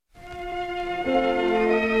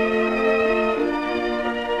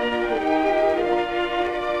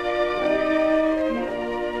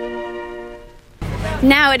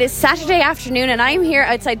Now it is Saturday afternoon and I'm here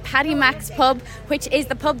outside Paddy Mac's pub, which is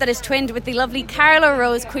the pub that is twinned with the lovely Carlow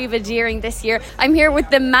Rose Caoimhe Deering this year. I'm here with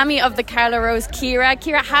the mammy of the Carlow Rose, Ciara.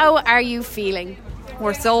 Ciara, how are you feeling?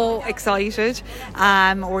 We're so excited.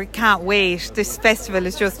 We can't wait. This festival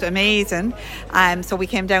is just amazing. So we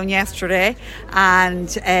came down yesterday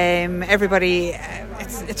and everybody,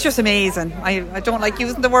 it's just amazing. I don't like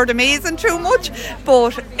using the word amazing too much,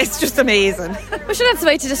 but it's just amazing. Well, sure, that's the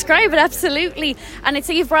way to describe it, absolutely. And I'd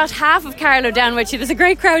say you've brought half of Carlow down with you. There's a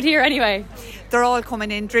great crowd here anyway. They're all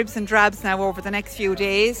coming in dribs and drabs now over the next few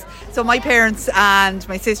days. So my parents and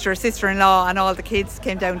my sister-in-law and all the kids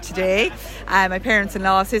came down today. My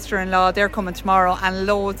parents-in-law, sister-in-law, they're coming tomorrow, and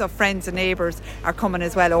loads of friends and neighbours are coming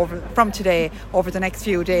as well from today over the next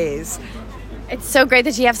few days. It's so great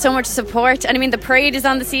that you have so much support. And I mean, the parade is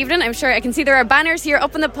on this evening. I'm sure I can see there are banners here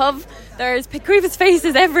up in the pub. There's Caoimhe's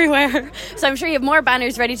faces everywhere. So I'm sure you have more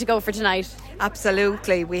banners ready to go for tonight.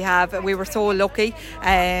 Absolutely, we were so lucky.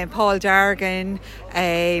 Paul Dargan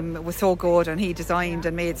was so good, and he designed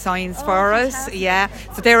and made signs for us. Yeah,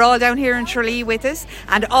 so they're all down here in Tralee with us.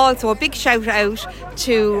 And also a big shout out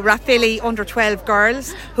to Rathvilly under 12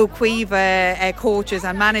 girls who Caoimhe coaches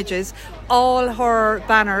and manages. All her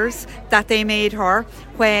banners that they made her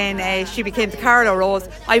when she became the Carlow Rose,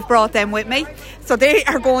 I've brought them with me. So they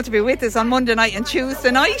are going to be with us on Monday night and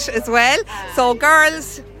Tuesday night as well. So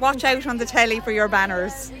girls, watch out on the telly for your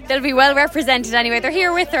banners. They'll be well represented anyway. They're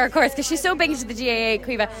here with her, of course, because she's so big into the GAA,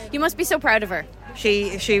 Caoimhe. You must be so proud of her.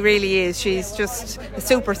 She really is. She's just a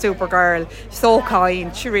super girl. So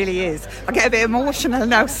kind. She really is. I get a bit emotional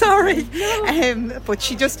now, sorry. But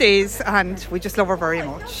she just is, and we just love her very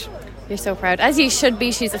much. You're so proud, as you should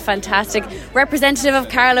be. She's a fantastic representative of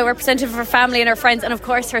Carlow, representative of her family and her friends, and of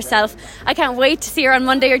course herself. I can't wait to see her on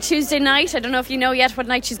Monday or Tuesday night. I don't know if you know yet what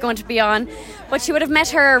night she's going to be on, but she would have met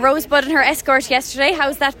her Rosebud and her escort yesterday.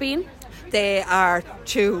 How's that been? They are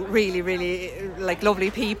two really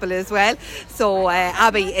lovely people as well. So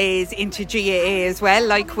Abby is into GAA as well,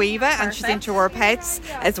 like Caoimhe, and she's into her pets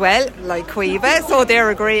as well, like Caoimhe. So they're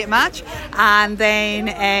a great match. And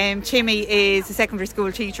then Timmy is a secondary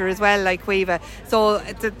school teacher as well, like Caoimhe. So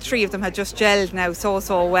the three of them had just gelled now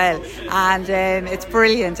so well, and it's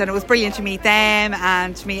brilliant. And it was brilliant to meet them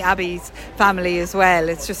and to meet Abby's family as well.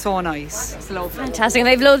 It's just so nice. It's lovely. Fantastic. And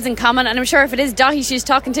they have loads in common. And I'm sure if it is Dottie she's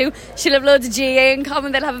talking to, she'll have loads of GAA in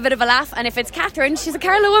common. They'll have a bit of a laugh. And if it's Catherine, she's a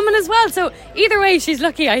Carlow woman as well. So either way, she's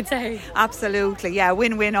lucky, I'd say. Absolutely, yeah,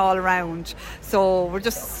 win-win all around. So we're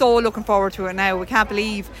just so looking forward to it now. We can't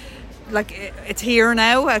believe it's here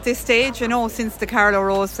now at this stage, since the Carlow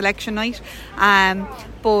Rose selection night.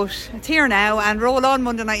 But it's here now, and roll on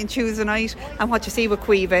Monday night and Tuesday night. And what you see with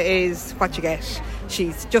Caoimhe is what you get.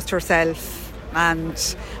 She's just herself.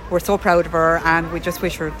 And we're so proud of her, and we just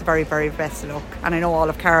wish her the very, very best of luck. And I know all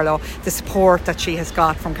of Carlow, the support that she has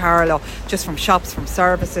got from Carlow, just from shops, from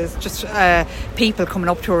services, just people coming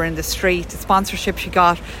up to her in the street, the sponsorship she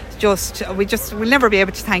got. We'll never be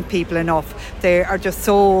able to thank people enough. They are just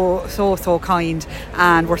so kind,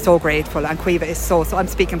 and we're so grateful. And Caoimhe is so I'm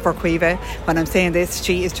speaking for Caoimhe when I'm saying this.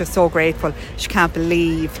 She is just so grateful. She can't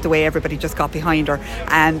believe the way everybody just got behind her,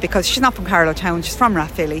 because she's not from Carlow Town, she's from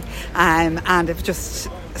Rathvilly, and it's just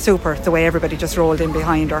super the way everybody just rolled in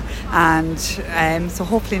behind her. And so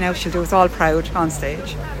hopefully now she'll do us all proud on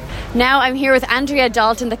stage. Now I'm here with Andrea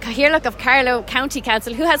Dalton, the Cathaoirleach of Carlow County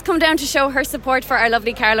Council, who has come down to show her support for our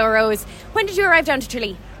lovely Carlow Rose. When did you arrive down to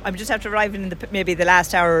Tralee? I'm just after arriving in maybe the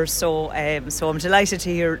last hour or so. So I'm delighted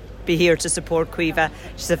to be here to support Caoimhe.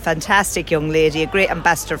 She's a fantastic young lady, a great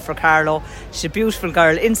ambassador for Carlow. She's a beautiful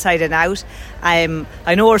girl inside and out. I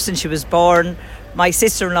know her since she was born. My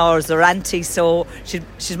sister-in-law is her auntie, so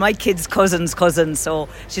she's my kid's cousin's cousin, so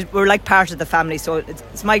we're like part of the family. So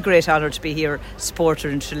it's my great honour to be here, support her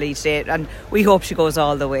in Tralee today, and we hope she goes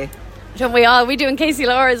all the way. Don't we all? We do in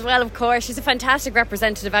KCLR as well, of course. She's a fantastic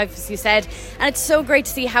representative, as you said, and it's so great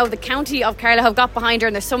to see how the county of Carlow have got behind her,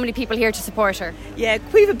 and there's so many people here to support her. Yeah,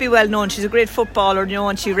 Caoimhe be well known. She's a great footballer,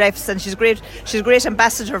 and she refs, and she's a great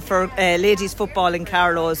ambassador for ladies football in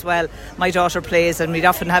Carlow as well. My daughter plays, and we'd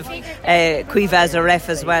often have Caoimhe as a ref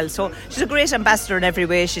as well. So she's a great ambassador in every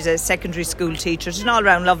way. She's a secondary school teacher. She's an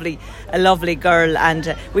all-round lovely girl,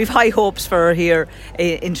 and we've high hopes for her here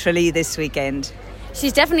in Tralee this weekend.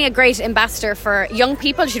 She's definitely a great ambassador for young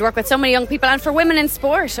people. She'd work with so many young people, and for women in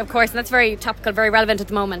sport, of course, and that's very topical, very relevant at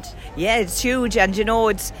the moment. Yeah, it's huge, and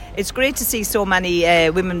it's great to see so many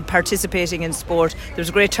women participating in sport. There was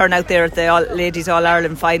a great turnout there at the Ladies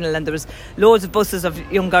All-Ireland final, and there was loads of buses of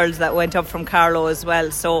young girls that went up from Carlow as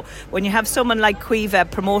well. So when you have someone like Caoimhe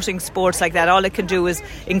promoting sports like that, all it can do is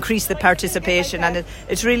increase the participation, and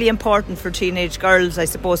it's really important for teenage girls, I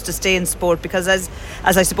suppose, to stay in sport, because as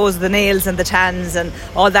I suppose the nails and the tans and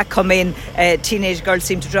all that come in, teenage girls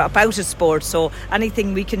seem to drop out of sport. So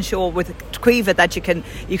anything we can show with Caoimhe, that you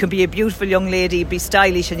can be a beautiful young lady, be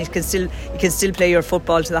stylish, and you can still play your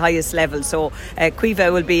football to the highest level. So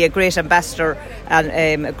Caoimhe will be a great ambassador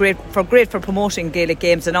and great for promoting Gaelic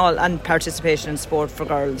games and participation in sport for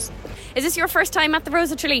girls. Is this your first time at the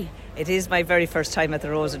Rose of Tralee? It is my very first time at the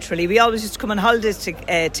Rose of Tralee. We always used to come on holidays to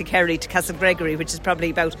Kerry, to Castle Gregory, which is probably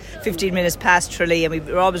about 15 minutes past Tralee, and we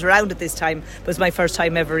were always around at this time. But it's my first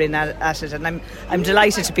time ever in at it, and I'm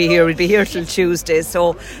delighted to be here. We'll be here till Tuesday,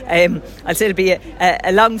 so I'll say it'll be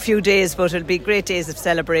a long few days, but it'll be great days of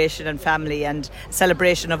celebration and family, and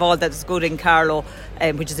celebration of all that's good in Carlow,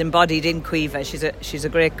 which is embodied in Caoimhe. She's a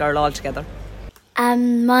great girl altogether.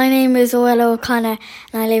 My name is Orla O'Connor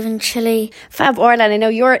and I live in Tralee. Fab. Orla, I know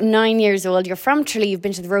you're 9 years old. You're from Tralee. You've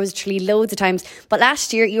been to the Rose of Tralee loads of times. But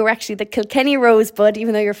last year you were actually the Kilkenny Rosebud,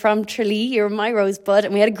 even though you're from Tralee. You were my Rosebud,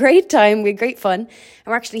 and we had a great time. We had great fun. And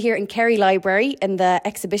we're actually here in Kerry Library in the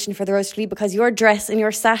exhibition for the Rose of Tralee because your dress and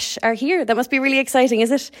your sash are here. That must be really exciting,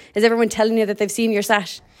 is it? Is everyone telling you that they've seen your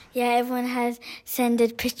sash? Yeah, everyone has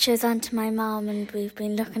sent pictures onto my mum and we've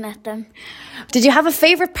been looking at them. Did you have a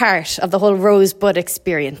favourite part of the whole Rosebud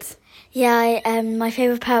experience? Yeah, my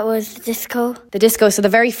favourite part was the disco. The disco, so the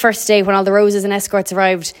very first day when all the roses and escorts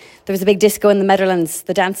arrived, there was a big disco in the Meadowlands,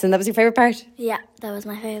 the dancing. That was your favourite part? Yeah, that was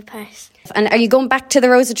my favourite part. And are you going back to the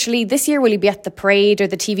Rose of Tralee this year? Will you be at the parade or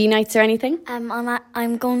the TV nights or anything?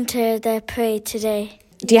 I'm going to the parade today.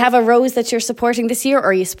 Do you have a rose that you're supporting this year, or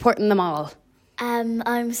are you supporting them all?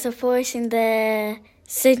 I'm supporting the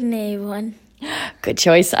Sydney one. Good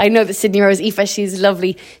choice. I know the Sydney Rose, Aoife, she's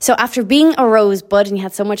lovely. So after being a Rosebud and you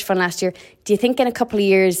had so much fun last year, do you think in a couple of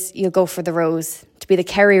years you'll go for the Rose, to be the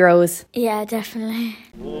Kerry Rose? Yeah, definitely.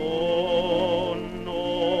 Oh,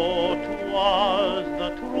 no, 'twas the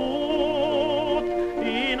truth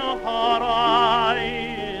in her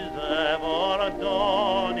eyes ever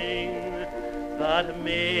dawning that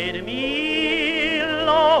made me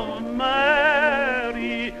love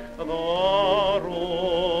Mary the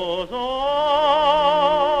Rose.